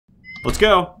Let's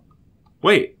go.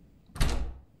 Wait.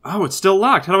 Oh, it's still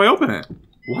locked. How do I open it?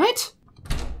 What?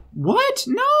 What?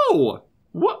 No!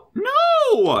 What?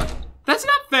 No! That's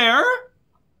not fair!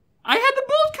 I had the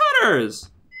bolt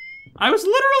cutters! I had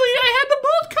the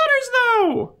bolt cutters,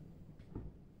 though!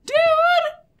 Dude!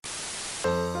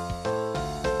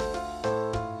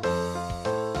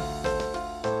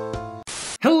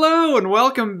 Hello, and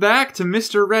welcome back to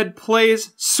Mr. Red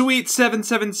Plays Sweet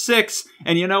 776.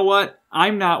 And you know what?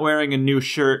 I'm not wearing a new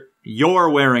shirt. You're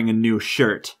wearing a new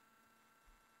shirt.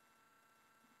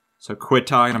 So quit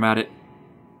talking about it.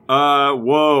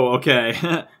 Whoa,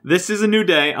 okay. This is a new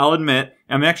day, I'll admit.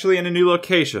 I'm actually in a new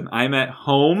location. I'm at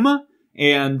home,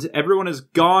 and everyone is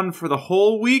gone for the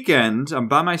whole weekend. I'm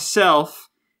by myself.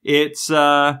 It's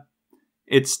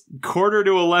quarter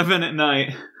to 11 at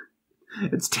night.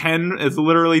 It's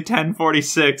literally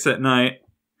 10:46 at night.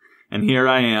 And here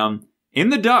I am. In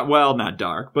the dark, well, not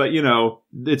dark, but you know,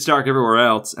 it's dark everywhere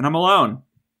else, and I'm alone.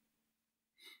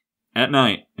 At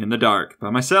night, in the dark, by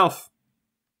myself.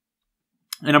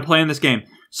 And I'm playing this game.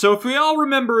 So if we all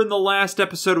remember in the last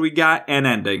episode we got an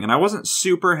ending, and I wasn't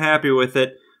super happy with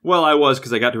it. Well, I was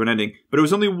because I got to an ending, but it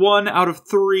was only 1 out of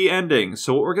 3 endings.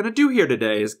 So what we're going to do here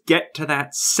today is get to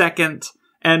that second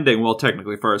ending. Well,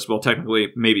 technically first. Well,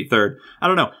 technically maybe third. I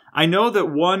don't know. I know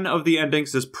that one of the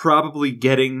endings is probably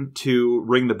getting to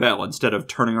ring the bell instead of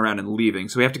turning around and leaving.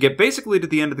 So we have to get basically to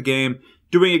the end of the game,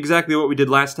 doing exactly what we did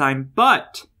last time,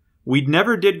 but we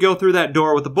never did go through that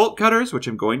door with the bolt cutters, which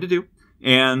I'm going to do.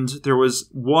 And there was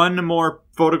 1 more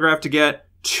photograph to get,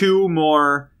 2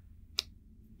 more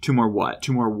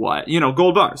what? You know,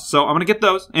 gold bars. So I'm going to get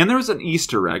those. And there was an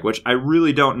Easter egg, which I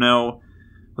really don't know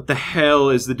what the hell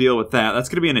is the deal with that. That's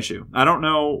going to be an issue. I don't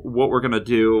know what we're going to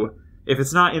do if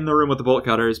it's not in the room with the bolt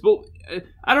cutters. But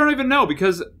I don't even know,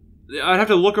 because I'd have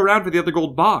to look around for the other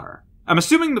gold bar. I'm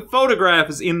assuming the photograph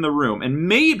is in the room. And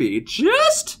maybe,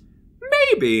 just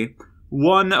maybe,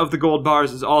 one of the gold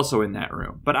bars is also in that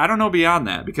room. But I don't know beyond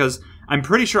that, because I'm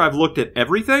pretty sure I've looked at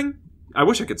everything. I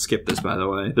wish I could skip this, by the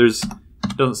way.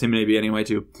 Doesn't seem to be any way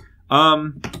to.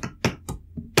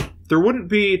 There wouldn't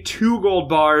be 2 gold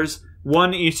bars,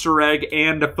 1 Easter egg,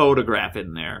 and a photograph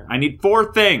in there. I need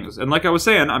 4 things. And like I was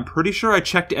saying, I'm pretty sure I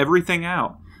checked everything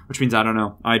out. Which means I don't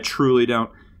know. I truly don't.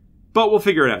 But we'll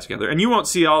figure it out together. And you won't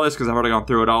see all this because I've already gone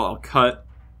through it all. I'll cut.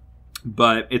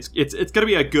 But it's gonna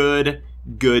be a good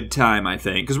time, I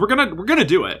think, because we're gonna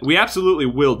do it. We absolutely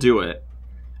will do it.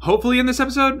 Hopefully in this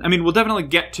episode. I mean, we'll definitely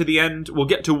get to the end. We'll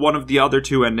get to one of the other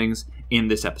 2 endings in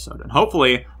this episode, and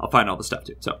hopefully I'll find all the stuff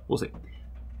too. So we'll see.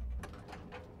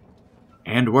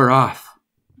 And we're off.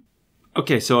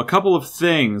 Okay, so a couple of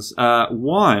things.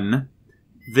 1,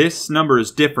 this number is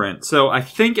different. So I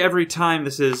think every time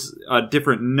this is a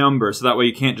different number, so that way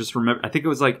you can't just remember. I think it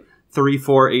was like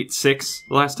 3486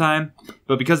 last time,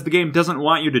 but because the game doesn't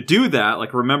want you to do that,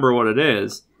 like remember what it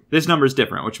is, this number is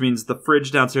different, which means the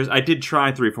fridge downstairs, I did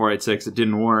try 3486, it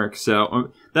didn't work,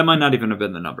 so that might not even have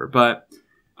been the number, but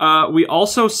we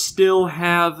also still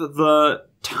have the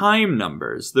time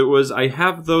numbers. I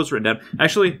have those written down.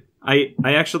 Actually, I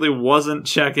actually wasn't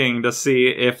checking to see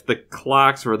if the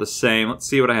clocks were the same. Let's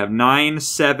see what I have.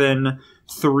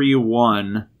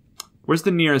 9731. Where's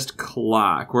the nearest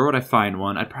clock? Where would I find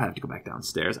one? I'd probably have to go back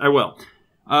downstairs. I will.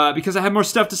 Because I have more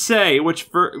stuff to say, which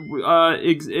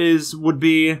would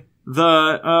be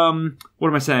the, what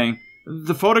am I saying?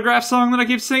 The photograph song that I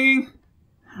keep singing?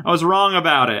 I was wrong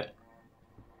about it.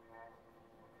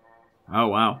 Oh,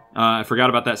 wow. I forgot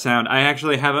about that sound. I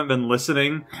actually haven't been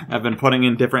listening. I've been putting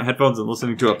in different headphones and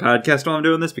listening to a podcast while I'm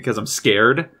doing this because I'm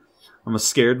scared. I'm a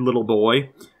scared little boy.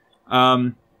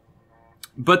 But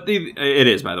it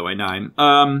is, by the way, 9.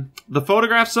 The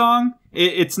photograph song,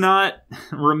 it's not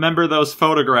Remember Those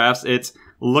Photographs, it's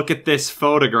Look at This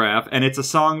Photograph, and it's a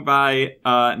song by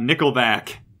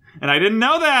Nickelback. And I didn't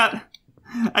know that!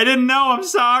 I didn't know, I'm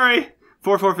sorry!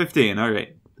 4415,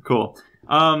 alright, cool.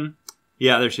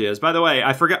 Yeah, there she is. By the way,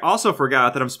 I also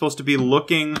forgot that I'm supposed to be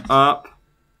looking up...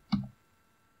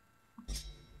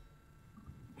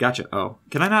 Gotcha, oh.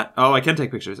 Can I not? Oh, I can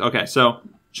take pictures. Okay, so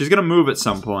she's gonna move at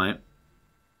some point.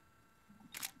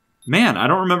 Man, I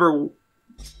don't remember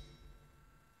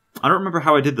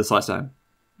how I did this last time.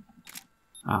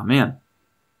 Oh man.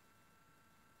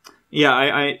 Yeah,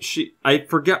 I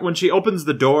forget when she opens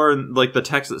the door and like the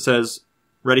text that says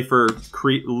ready for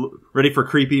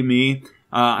creepy me.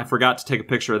 I forgot to take a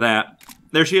picture of that.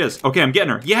 There she is. Okay, I'm getting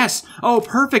her. Yes. Oh,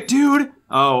 perfect, dude.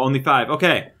 Oh, only 5.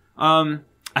 Okay. I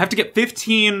have to get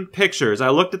 15 pictures. I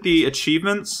looked at the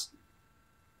achievements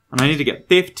and I need to get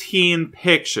 15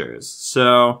 pictures.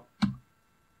 So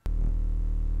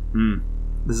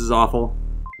This is awful.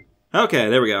 Okay,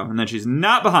 there we go. And then she's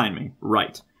not behind me.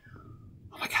 Right.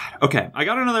 Oh my god. Okay, I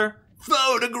got another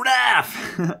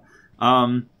photograph.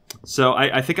 So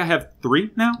I think I have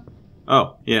 3 now?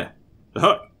 Oh, yeah. The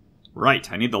hook.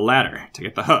 Right, I need the ladder to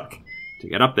get the hook. To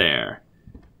get up there.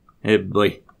 Hey,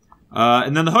 boy.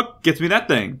 And then the hook gets me that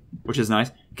thing, which is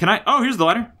nice. Can I... Oh, here's the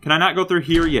ladder. Can I not go through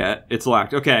here yet? It's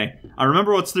locked. Okay. I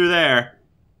remember what's through there.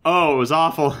 Oh, it was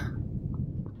awful.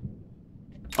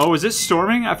 Oh, is it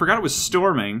storming? I forgot it was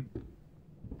storming.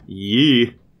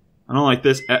 Yee. I don't like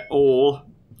this at all.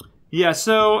 Yeah,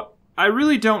 so... I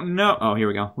really don't know... Oh, here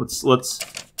we go. Let's...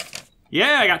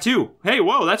 Yeah, I got 2. Hey,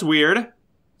 whoa, that's weird.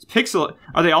 It's pixel...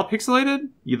 Are they all pixelated?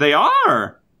 Yeah, they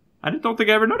are! I don't think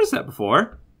I ever noticed that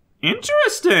before.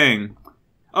 Interesting!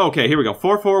 Okay, here we go.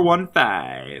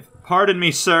 4415. Pardon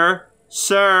me, sir.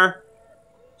 Sir.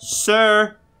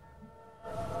 Sir.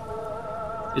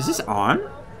 Is this on?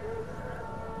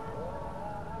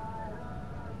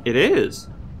 It is.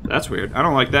 That's weird. I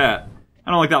don't like that.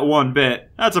 I don't like that one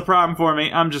bit. That's a problem for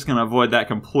me. I'm just gonna avoid that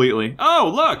completely.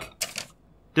 Oh, look!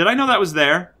 Did I know that was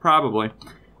there? Probably.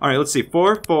 Alright, let's see.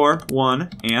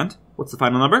 441 and... What's the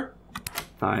final number?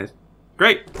 5.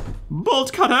 Great.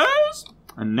 Bolt cutters!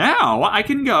 And now I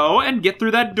can go and get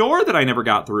through that door that I never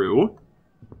got through.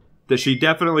 That she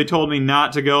definitely told me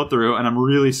not to go through, and I'm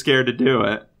really scared to do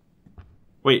it.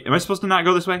 Wait, am I supposed to not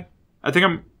go this way? I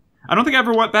don't think I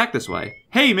ever went back this way.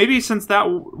 Hey, maybe since that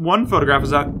one photograph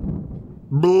was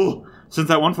on... Since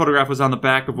that one photograph was on the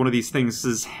back of one of these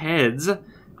things' heads,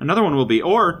 another one will be.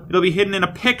 Or it'll be hidden in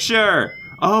a picture.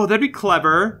 Oh, that'd be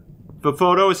clever. If a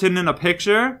photo is hidden in a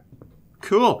picture.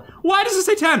 Cool. Why does it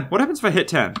say 10? What happens if I hit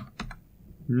 10?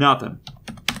 Nothing.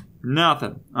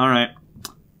 Nothing. Alright.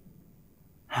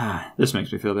 This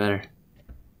makes me feel better.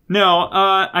 No,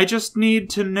 I just need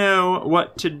to know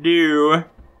what to do.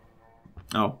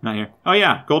 Oh, not here. Oh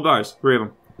yeah, gold bars. 3 of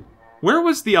them. Where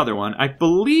was the other one? I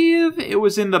believe it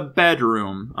was in the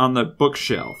bedroom on the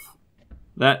bookshelf.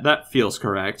 That feels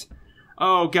correct.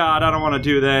 Oh god, I don't want to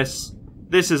do this.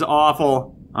 This is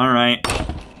awful. Alright.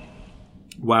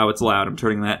 Wow, it's loud. I'm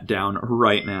turning that down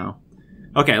right now.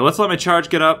 Okay, let's let my charge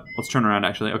get up. Let's turn around,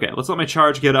 actually. Okay, let's let my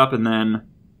charge get up, and then...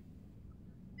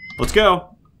 Let's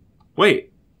go.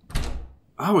 Wait.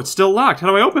 Oh, it's still locked. How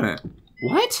do I open it?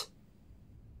 What?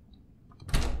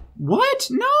 What?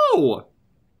 No!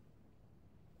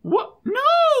 What?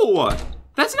 No!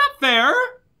 That's not fair!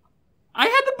 I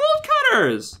had the bolt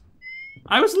cutters!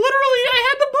 I had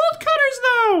the bolt cutters,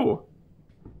 though!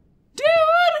 Dude!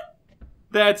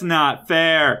 That's not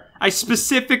fair. I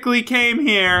specifically came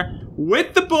here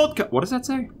with the bolt cut. What does that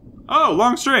say? Oh,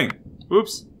 long string.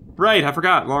 Oops. Right, I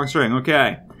forgot. Long string.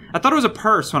 Okay. I thought it was a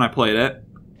purse when I played it.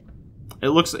 It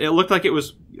looked like it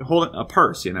was holding a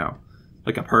purse, you know.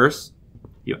 Like a purse.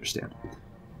 You understand.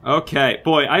 Okay.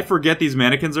 Boy, I forget these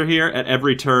mannequins are here at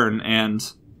every turn, and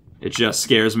it just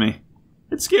scares me.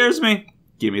 It scares me.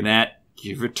 Give me that.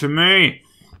 Give it to me.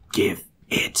 Give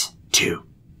it to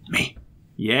me.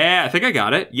 Yeah, I think I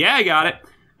got it. Yeah, I got it.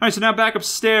 Alright, so now back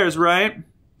upstairs, right?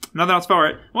 Nothing else for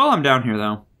it. Well, I'm down here,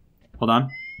 though. Hold on.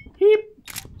 Heep.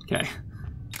 Okay.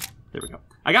 There we go.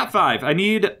 I got 5. I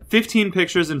need 15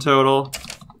 pictures in total.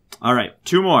 Alright,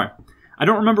 2 more. I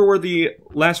don't remember where the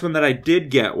last one that I did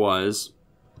get was.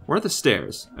 Where are the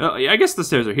stairs? I guess the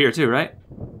stairs are here, too, right?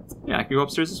 Yeah, I can go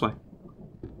upstairs this way.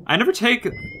 I never take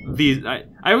these... I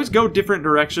always go different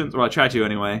directions. Well, I try to,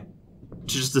 anyway.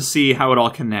 Just to see how it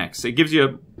all connects. It gives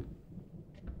you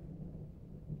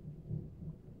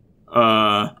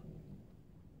a...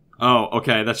 Oh,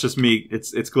 okay, that's just me.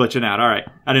 It's glitching out. Alright.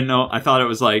 I didn't know. I thought it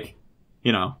was like,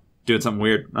 you know, doing something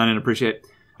weird. I didn't appreciate it.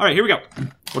 Alright, here we go.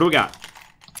 What do we got?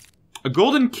 A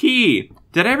golden key.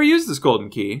 Did I ever use this golden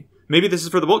key? Maybe this is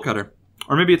for the bolt cutter.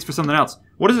 Or maybe it's for something else.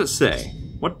 What does it say?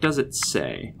 What does it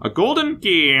say? A golden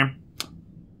key.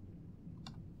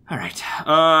 Alright.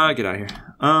 Get out of here.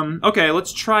 Okay,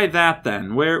 let's try that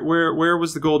then. Where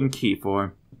was the golden key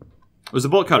for? It was the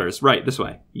bolt cutters. Right, this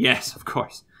way. Yes, of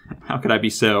course. How could I be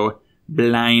so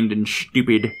blind and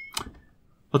stupid?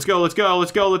 Let's go, let's go,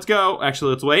 let's go, let's go.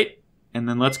 Actually, let's wait. And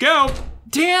then let's go.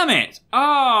 Damn it!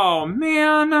 Oh,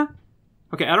 man.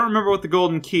 Okay, I don't remember what the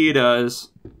golden key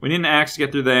does. We need an axe to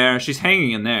get through there. She's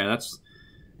hanging in there. That's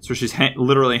where she's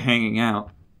literally hanging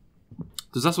out.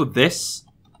 Does that with this?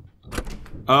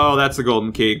 Oh, that's the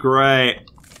golden key. Great.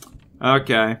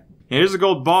 Okay. Here's the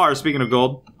gold bar. Speaking of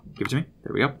gold. Give it to me.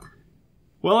 There we go.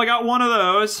 Well, I got one of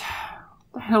those.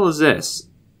 What the hell is this?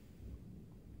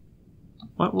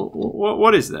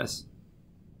 What is this?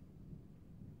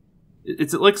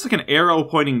 It looks like an arrow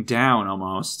pointing down,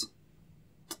 almost.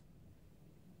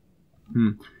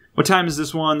 What time is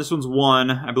this one? This one's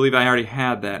 1. I believe I already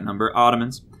had that number.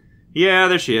 Ottomans. Yeah,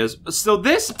 there she is. So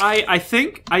this, I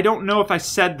think, I don't know if I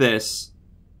said this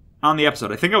on the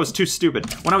episode. I think I was too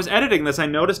stupid. When I was editing this, I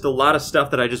noticed a lot of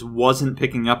stuff that I just wasn't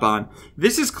picking up on.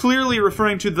 This is clearly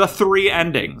referring to the 3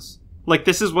 endings. Like,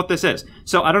 this is what this is.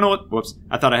 So, I don't know what... Whoops.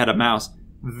 I thought I had a mouse.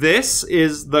 This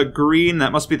is the green.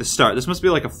 That must be the start. This must be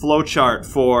like a flow chart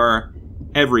for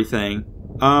everything.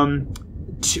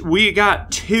 We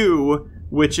got 2,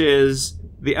 which is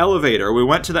the elevator. We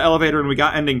went to the elevator and we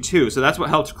got ending 2. So that's what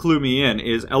helped clue me in,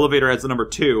 is elevator has the number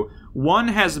 2. 1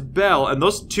 has bell, and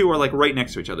those 2 are like right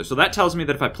next to each other. So that tells me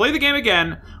that if I play the game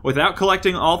again without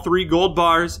collecting all 3 gold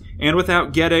bars and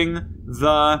without getting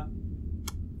the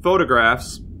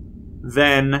photographs,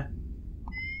 then...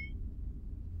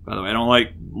 By the way, I don't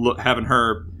like having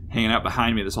her hanging out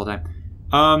behind me this whole time.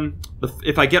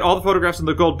 If I get all the photographs and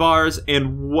the gold bars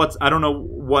and I don't know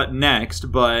what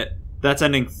next, but that's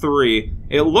ending 3.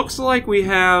 It looks like we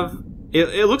have,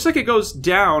 it looks like it goes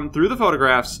down through the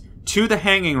photographs to the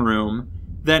hanging room,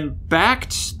 then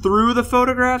back through the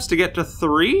photographs to get to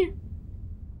 3?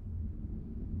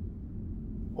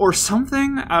 Or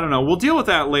something? I don't know. We'll deal with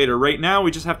that later. Right now,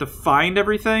 we just have to find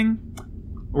everything.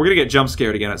 We're gonna get jump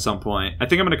scared again at some point. I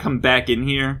think I'm gonna come back in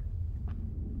here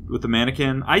with the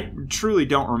mannequin. I truly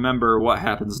don't remember what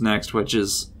happens next, which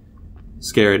is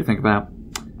scary to think about.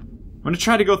 I'm gonna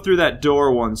try to go through that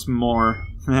door once more.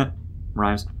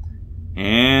 Rhymes.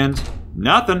 And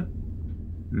nothing.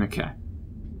 Okay.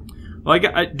 Well,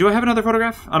 do I have another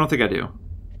photograph? I don't think I do.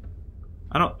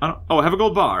 I don't. Oh, I have a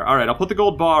gold bar. All right, I'll put the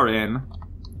gold bar in,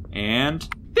 and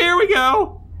there we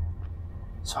go.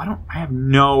 So I have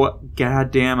no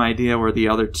goddamn idea where the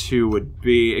other 2 would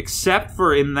be, except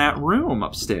for in that room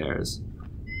upstairs.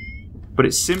 But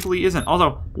it simply isn't.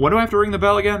 Also, when do I have to ring the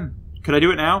bell again? Could I do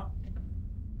it now?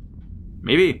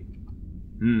 Maybe.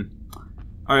 Alright,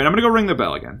 I'm gonna go ring the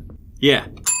bell again. Yeah.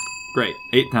 Great.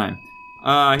 8th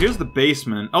time. Here's the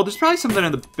basement. Oh, there's probably something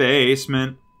in the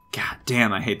basement. God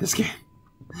damn, I hate this game.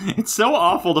 It's so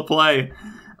awful to play.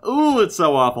 Ooh, it's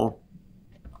so awful.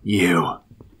 You.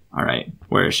 Alright,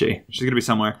 where is she? She's gonna be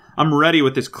somewhere. I'm ready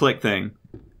with this click thing.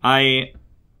 I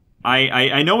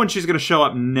know when she's gonna show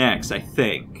up next, I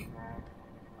think.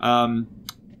 I'm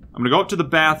gonna go up to the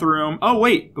bathroom. Oh,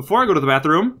 wait, before I go to the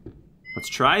bathroom, let's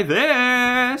try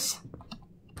this.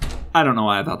 I don't know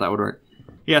why I thought that would work.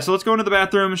 Yeah, so let's go into the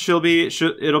bathroom. It'll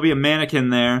be a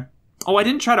mannequin there. Oh, I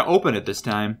didn't try to open it this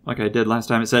time, like I did last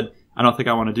time. It said, I don't think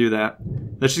I want to do that.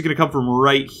 Then she's gonna come from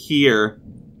right here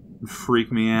and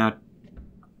freak me out.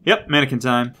 Yep, mannequin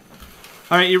time.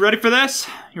 Alright, you ready for this?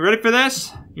 You ready for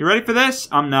this? You ready for this?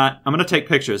 I'm not. I'm gonna take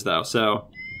pictures, though, so...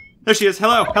 There she is.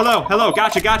 Hello, hello, hello.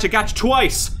 Gotcha, gotcha, gotcha.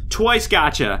 Twice! Twice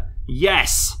gotcha.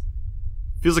 Yes!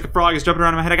 Feels like a frog is jumping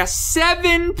around in my head. I got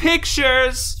 7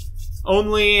 pictures!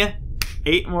 Only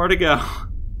 8 more to go.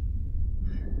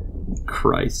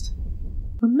 Christ.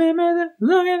 Remember that?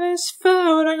 Look at this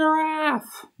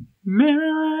photograph. Remember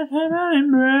what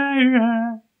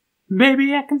happened,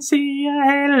 baby, I can see a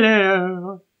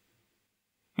halo.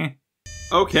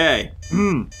 Okay.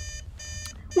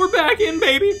 We're back in,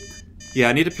 baby. Yeah,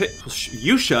 I need to pick...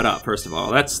 You shut up, first of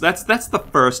all. That's the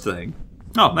first thing.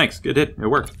 Oh, thanks. Good. It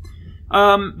worked.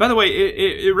 By the way,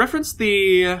 it referenced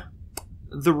the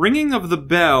ringing of the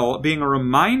bell being a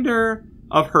reminder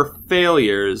of her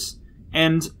failures,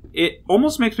 and it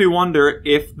almost makes me wonder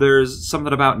if there's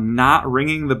something about not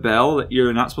ringing the bell that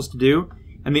you're not supposed to do.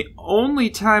 And the only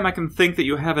time I can think that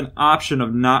you have an option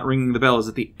of not ringing the bell is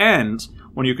at the end,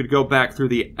 when you could go back through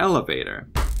the elevator.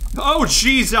 Oh,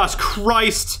 Jesus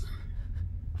Christ!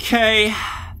 Okay,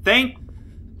 thank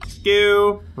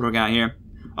you. What do we got here?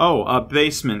 Oh, a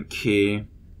basement key.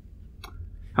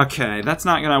 Okay, that's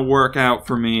not gonna work out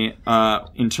for me,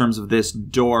 in terms of this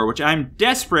door, which I'm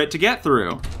desperate to get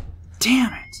through.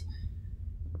 Damn it!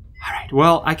 Alright,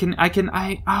 well, I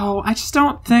just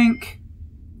don't think...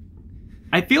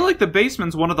 I feel like the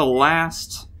basement's one of the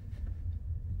last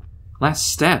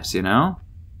steps, you know?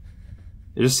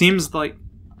 It just seems like...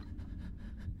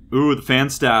 Ooh, the fan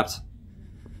stopped.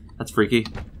 That's freaky.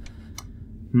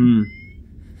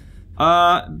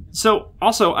 So,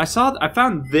 also, I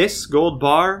found this gold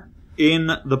bar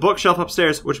in the bookshelf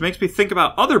upstairs, which makes me think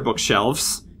about other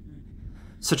bookshelves,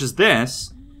 such as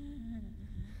this.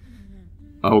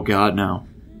 Oh god, no.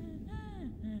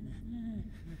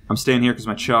 I'm staying here because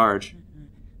my charge.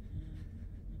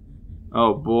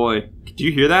 Oh boy. Do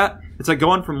you hear that? It's like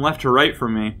going from left to right for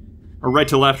me. Or right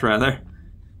to left, rather.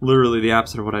 Literally the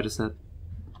opposite of what I just said.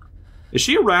 Is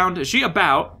she around? Is she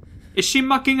about? Is she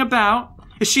mucking about?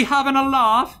 Is she having a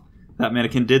laugh? That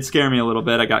mannequin did scare me a little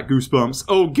bit. I got goosebumps.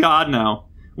 Oh god, no.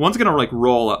 One's gonna, like,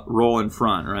 roll in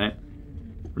front, right?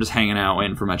 I'm just hanging out,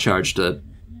 waiting for my charge to...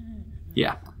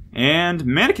 Yeah. And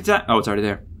mannequin time... Oh, it's already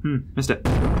there. Missed it.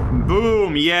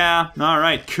 Boom, yeah.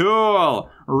 Alright, cool.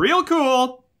 Real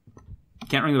cool.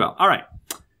 Can't ring the bell. Alright.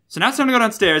 So now it's time to go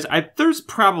downstairs. There's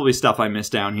probably stuff I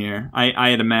missed down here.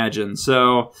 I'd imagine.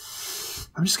 So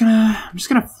I'm just gonna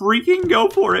freaking go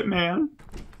for it, man.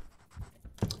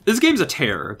 This game's a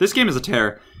terror. This game is a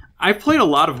terror. I've played a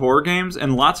lot of horror games,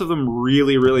 and lots of them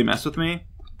really, really mess with me.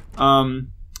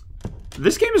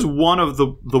 This game is one of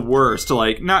the worst.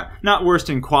 Like, not worst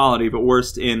in quality, but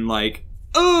worst in, like,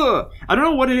 I don't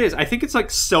know what it is. I think it's, like,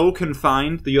 so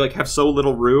confined that you, like, have so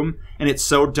little room, and it's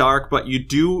so dark, but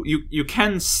you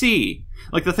can see.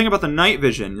 Like, the thing about the night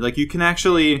vision, like, you can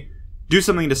actually do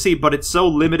something to see, but it's so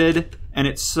limited, and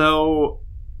it's so...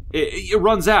 It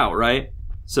runs out, right?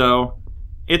 So,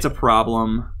 it's a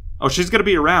problem. Oh, she's gonna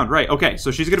be around, right. Okay,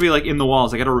 so she's gonna be, like, in the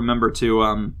walls. I gotta remember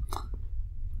to,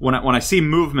 when I see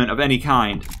movement of any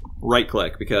kind,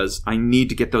 right-click, because I need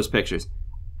to get those pictures.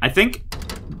 I think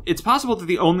it's possible that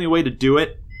the only way to do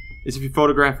it is if you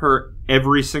photograph her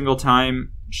every single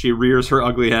time she rears her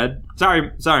ugly head.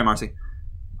 Sorry, Marcy.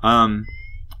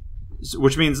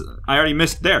 Which means I already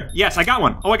missed there. Yes, I got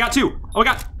one. Oh, I got two.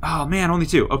 Oh, man, only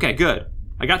two. Okay, good.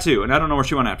 I got two, and I don't know where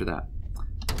she went after that.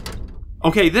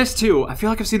 Okay, this too. I feel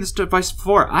like I've seen this device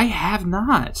before. I have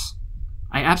not.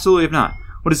 I absolutely have not.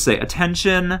 What does it say?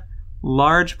 Attention,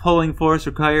 large pulling force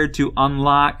required to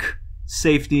unlock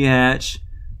safety hatch.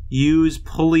 Use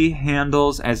pulley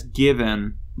handles as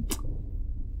given.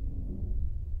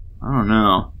 I don't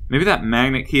know. Maybe that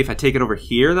magnet key, if I take it over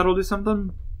here, that'll do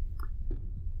something?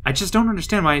 I just don't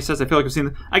understand why he says I feel like I've seen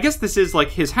this. I guess this is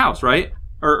like his house, right?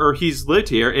 Or he's lived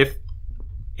here. If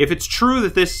it's true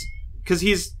that this... Because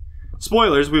he's...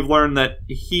 Spoilers, we've learned that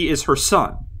he is her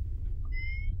son.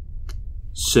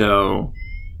 So...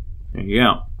 There you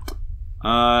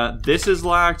go. This is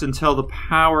locked until the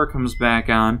power comes back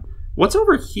on. What's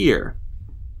over here?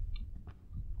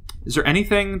 Is there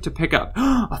anything to pick up?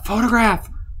 A photograph!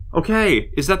 Okay,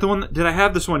 is that the one? Did I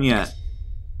have this one yet?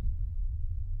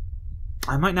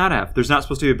 I might not have. There's not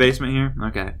supposed to be a basement here?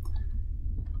 Okay.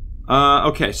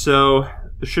 Okay, so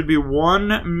there should be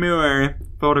one more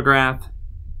photograph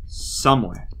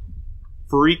somewhere.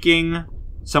 Freaking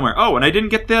somewhere. Oh, and I didn't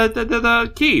get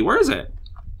the key. Where is it?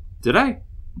 Did I?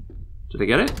 Did I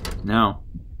get it? No.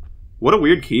 What a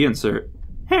weird key insert.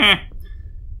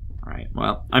 Alright,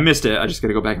 well, I missed it. I just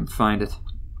gotta go back and find it.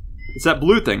 It's that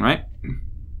blue thing, right?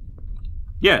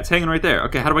 Yeah, it's hanging right there.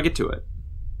 Okay, how do I get to it?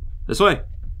 This way?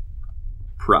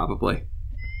 Probably.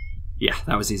 Yeah,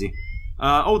 that was easy.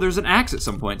 Oh, there's an axe at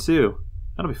some point, too.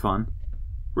 That'll be fun.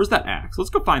 Where's that axe? Let's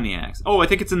go find the axe. Oh, I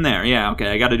think it's in there. Yeah,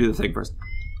 okay, I gotta do the thing first.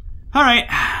 Alright.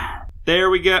 There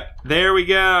we go. There we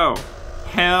go.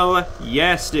 Hell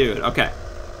yes, dude. Okay.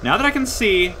 Now that I can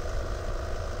see...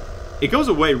 It goes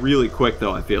away really quick,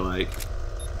 though, I feel like.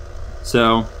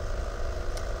 So...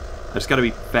 I just gotta be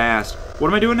fast. What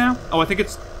am I doing now? Oh, I think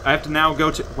it's... I have to now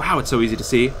go to... Wow, it's so easy to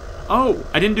see. Oh,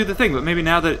 I didn't do the thing, but maybe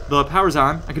now that the power's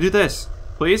on, I can do this.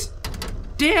 Please?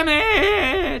 Damn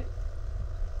it!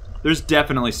 There's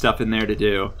definitely stuff in there to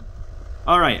do.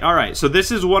 Alright, alright. So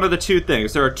this is one of the two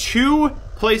things. There are two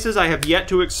places I have yet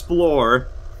to explore.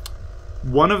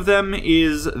 One of them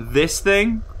is this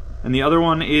thing, and the other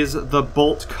one is the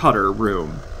bolt cutter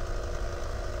room.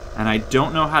 And I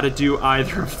don't know how to do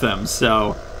either of them,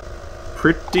 so...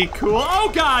 Pretty cool.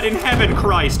 Oh God in heaven,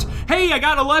 Christ! Hey, I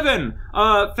got 11!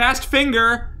 Fast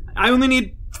finger. I only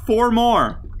need 4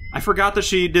 more. I forgot that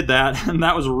she did that, and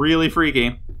that was really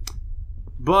freaky.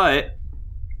 But,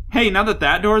 hey, now that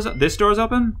this door's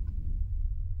open,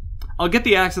 I'll get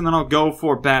the axe and then I'll go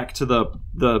back to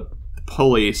the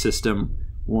pulley system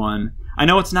one. I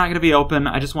know it's not going to be open,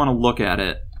 I just want to look at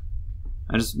it.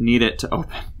 I just need it to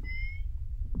open.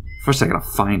 First I gotta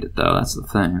find it though, that's the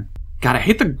thing. God, I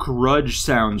hate the grudge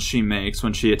sounds she makes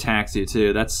when she attacks you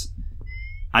too.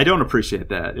 I don't appreciate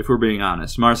that, if we're being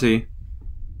honest. Marcy,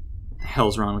 what the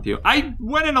hell's wrong with you? I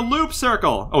went in a loop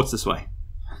circle! Oh, it's this way.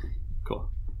 Cool.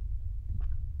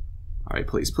 Alright,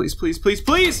 please, please, please, please,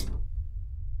 please!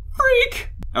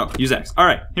 Freak! Oh, use X.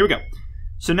 Alright, here we go.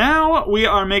 So now we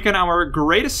are making our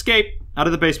great escape out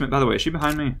of the basement. By the way, is she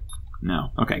behind me? No.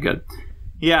 Okay, good.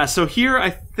 Yeah, so here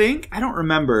I don't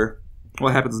remember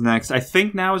what happens next. I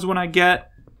think now is when I get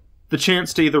the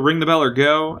chance to either ring the bell or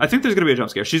go. I think there's going to be a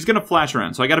jump scare. She's going to flash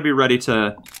around, so I got to be ready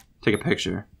to take a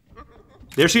picture.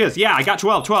 There she is. Yeah, I got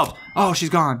 12. Oh, she's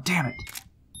gone. Damn it.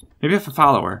 Maybe I have to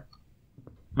follow her.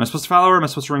 Am I supposed to follow her or am I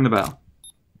supposed to ring the bell?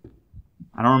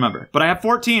 I don't remember. But I have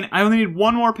 14. I only need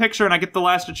one more picture and I get the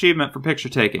last achievement for picture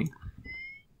taking.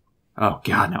 Oh,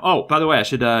 God, no. Oh, by the way, I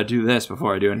should do this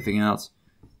before I do anything else.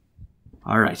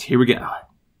 All right, here we go.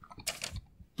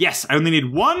 Yes, I only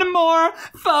need one more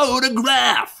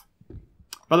photograph.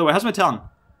 By the way, how's my tongue?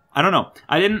 I don't know.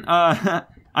 I didn't,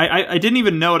 I didn't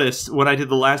even notice when I did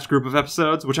the last group of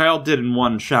episodes, which I all did in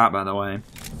one shot, by the way,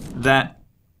 that...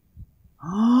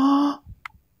 I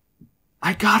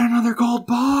got another gold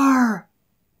bar!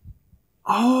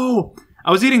 Oh,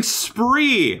 I was eating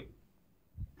Spree!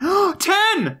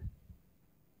 10!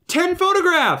 10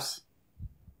 photographs!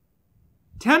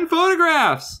 10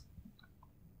 photographs!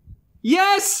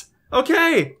 Yes!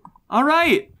 Okay!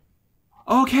 Alright!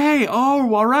 Okay,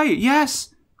 oh, alright,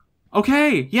 yes!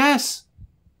 Okay, yes!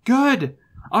 Good!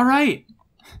 Alright!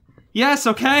 Yes,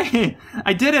 okay!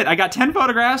 I did it! I got 10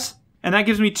 photographs, and that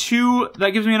gives me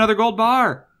another gold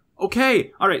bar!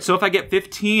 Okay, alright, so if I get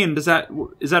 15, is that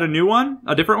a new one?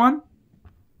 A different one?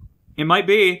 It might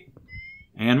be.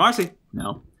 And Marcy.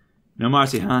 No. No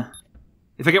Marcy, huh?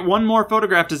 If I get one more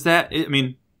photograph, does that... I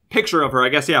mean, picture of her, I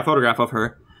guess, yeah, photograph of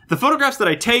her. The photographs that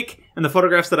I take and the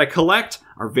photographs that I collect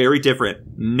are very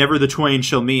different. Never the twain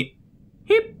shall meet.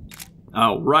 Heep.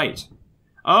 Oh, right.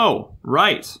 Oh,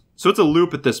 right. So it's a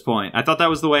loop at this point. I thought that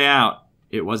was the way out.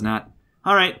 It was not.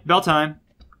 Alright, bell time.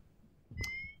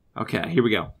 Okay, here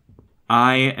we go.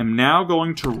 I am now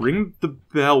going to ring the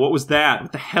bell. What was that?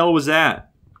 What the hell was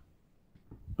that?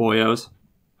 Boyos.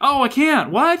 Oh, I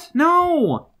can't. What?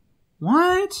 No.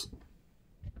 What?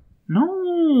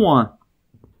 No.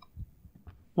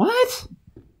 What?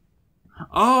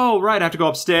 Oh, right. I have to go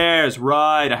upstairs.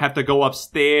 Right. I have to go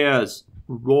upstairs.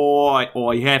 Right. Oh,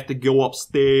 I have to go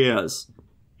upstairs.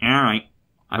 All right.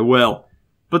 I will.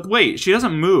 But wait, she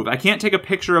doesn't move. I can't take a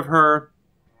picture of her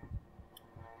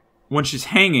when she's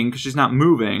hanging because she's not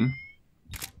moving.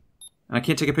 And I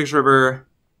can't take a picture of her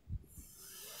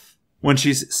when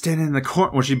she's standing in the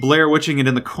corner, when she's Blair Witching it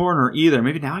in the corner either.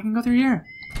 Maybe now I can go through here.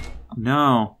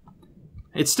 No.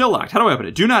 It's still locked. How do I open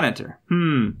it? Do not enter.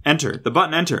 Enter. The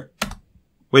button enter.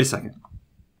 Wait a second.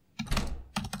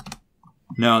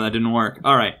 No, that didn't work.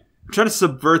 All right. I'm trying to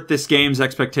subvert this game's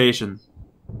expectations.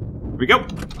 Here we go.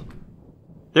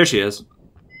 There she is.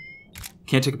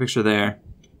 Can't take a picture there.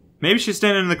 Maybe she's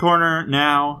standing in the corner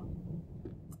now.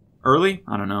 Early?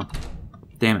 I don't know.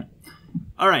 Damn it.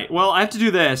 Alright, well, I have to do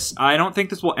this. I don't think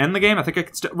this will end the game. I think I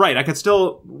can still... Right, I can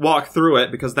still walk through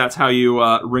it because that's how you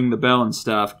ring the bell and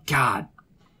stuff. God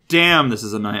damn, this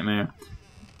is a nightmare.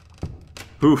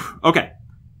 Oof. Okay.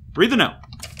 Read the note.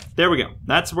 There we go.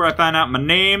 That's where I find out my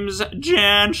name's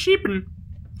Jan Sheepen.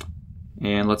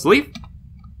 And let's leave.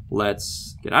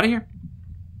 Let's get out of here.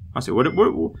 I see. What are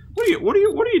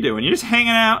you doing? You're just hanging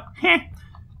out? Heh.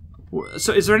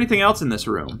 So, is there anything else in this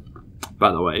room?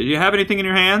 By the way, do you have anything in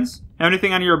your hands? Have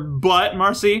anything on your butt,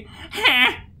 Marcy?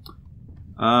 Heh.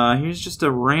 Here's just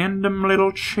a random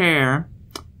little chair.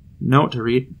 Note to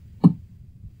read.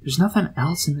 There's nothing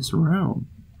else in this room.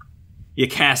 You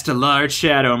cast a large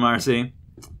shadow, Marcy.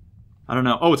 I don't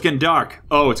know. Oh, it's getting dark.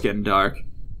 Oh, it's getting dark.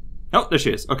 Oh, there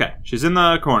she is. Okay, she's in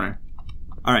the corner.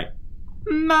 All right.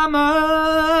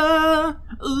 Mama,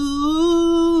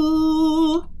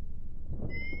 ooh.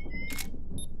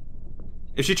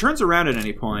 If she turns around at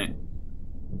any point,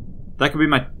 that could be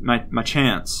my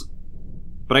chance.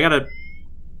 But I gotta...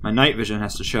 My night vision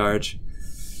has to charge.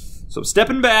 So I'm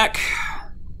stepping back.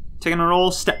 Taking an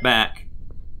old step back.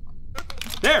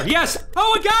 There, yes!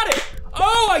 Oh, I got it!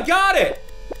 Oh, I got it!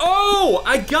 Oh,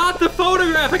 I got the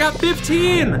photograph! I got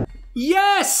 15!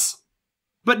 Yes!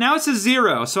 But now it says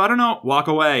 0, so I don't know. Walk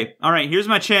away. All right, here's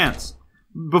my chance.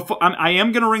 I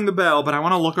am going to ring the bell, but I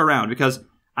want to look around because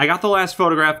I got the last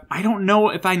photograph. I don't know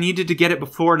if I needed to get it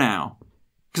before now.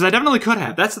 Because I definitely could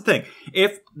have. That's the thing.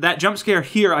 If that jump scare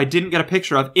here I didn't get a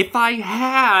picture of, if I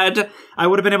had, I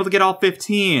would have been able to get all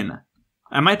 15.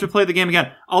 I might have to play the game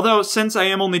again. Although, since I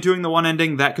am only doing the one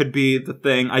ending, that could be the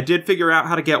thing. I did figure out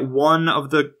how to get one of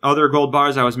the other gold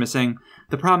bars I was missing.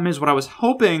 The problem is, what I was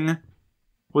hoping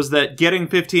was that getting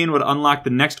 15 would unlock the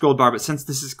next gold bar, but since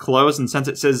this is closed and since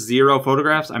it says 0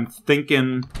 photographs, I'm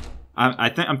thinking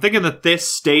that this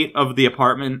state of the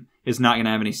apartment is not going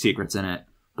to have any secrets in it.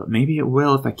 But maybe it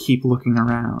will if I keep looking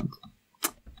around.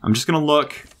 I'm just going to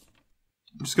look.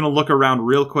 I'm just going to look around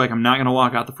real quick. I'm not going to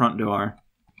walk out the front door.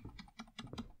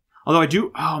 Although I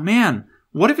do... Oh, man.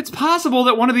 What if it's possible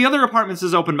that one of the other apartments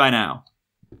is open by now?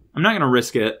 I'm not going to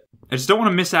risk it. I just don't want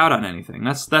to miss out on anything.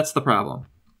 That's the problem.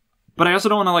 But I also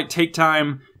don't want to, like, take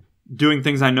time doing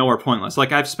things I know are pointless.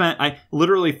 Like, I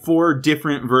literally 4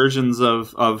 different versions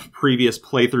of previous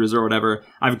playthroughs or whatever.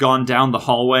 I've gone down the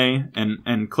hallway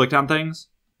and clicked on things.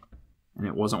 And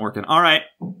it wasn't working. All right.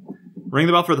 Ring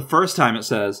the bell for the first time, it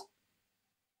says.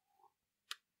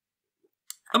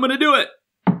 I'm gonna do it.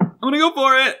 I'm gonna go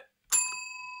for it.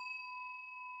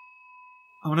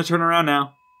 I want to turn around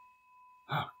now.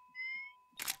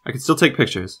 I can still take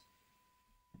pictures.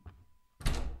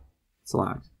 It's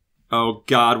locked. Oh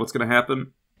God, what's gonna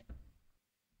happen?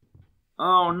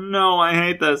 Oh no, I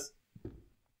hate this.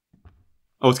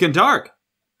 Oh, it's getting dark.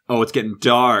 Oh, it's getting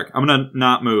dark. I'm gonna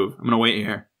not move. I'm gonna wait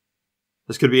here.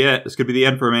 This could be it. This could be the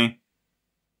end for me.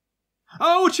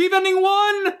 Oh, achieve ending 1!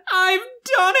 I've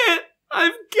done it!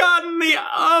 I've gotten the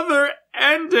other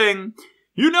ending.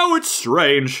 You know, it's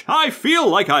strange. I feel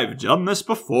like I've done this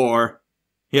before.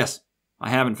 Yes, I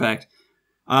have, in fact.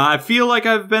 I feel like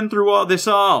I've been through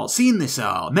seen this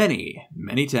all, many,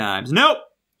 many times. Nope,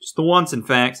 just the once, in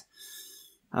fact.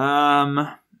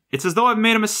 It's as though I've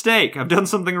made a mistake. I've done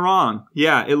something wrong.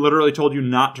 Yeah, it literally told you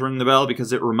not to ring the bell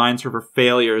because it reminds her of her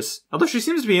failures. Although she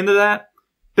seems to be into that.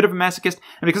 Bit of a masochist.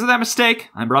 And because of that mistake,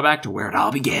 I'm brought back to where it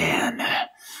all began.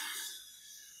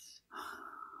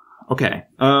 Okay,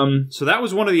 so that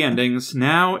was one of the endings.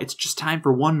 Now it's just time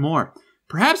for one more.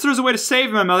 Perhaps there's a way to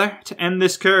save my mother, to end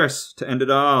this curse, to end it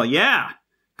all. Yeah,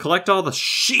 collect all the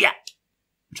shit,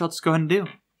 which I'll just go ahead and do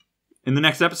in the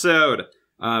next episode,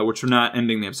 which we're not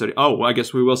ending the episode. Oh, well, I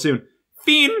guess we will soon.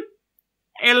 Fiend,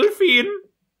 Elfin,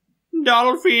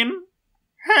 Dolphin,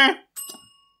 heh.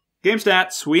 Game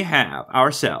stats, we have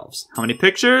ourselves. How many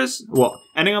pictures? Well,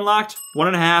 ending unlocked,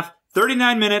 1.5,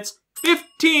 39 minutes,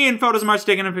 15 photos of March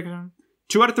taken in a picture.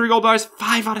 2 out of 3 gold bars,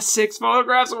 5 out of 6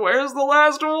 photographs. Where's the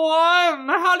last one?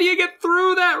 How do you get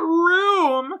through that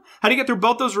room? How do you get through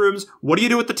both those rooms? What do you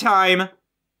do with the time?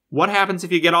 What happens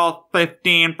if you get all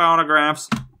 15 photographs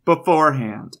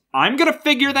beforehand? I'm gonna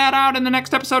figure that out in the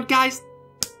next episode, guys.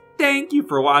 Thank you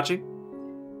for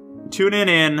watching. Tune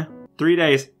in 3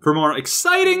 days for more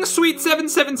exciting Sweet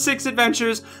 776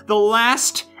 adventures. The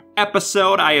last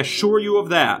episode, I assure you of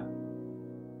that.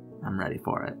 I'm ready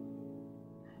for it.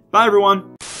 Bye,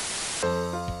 everyone.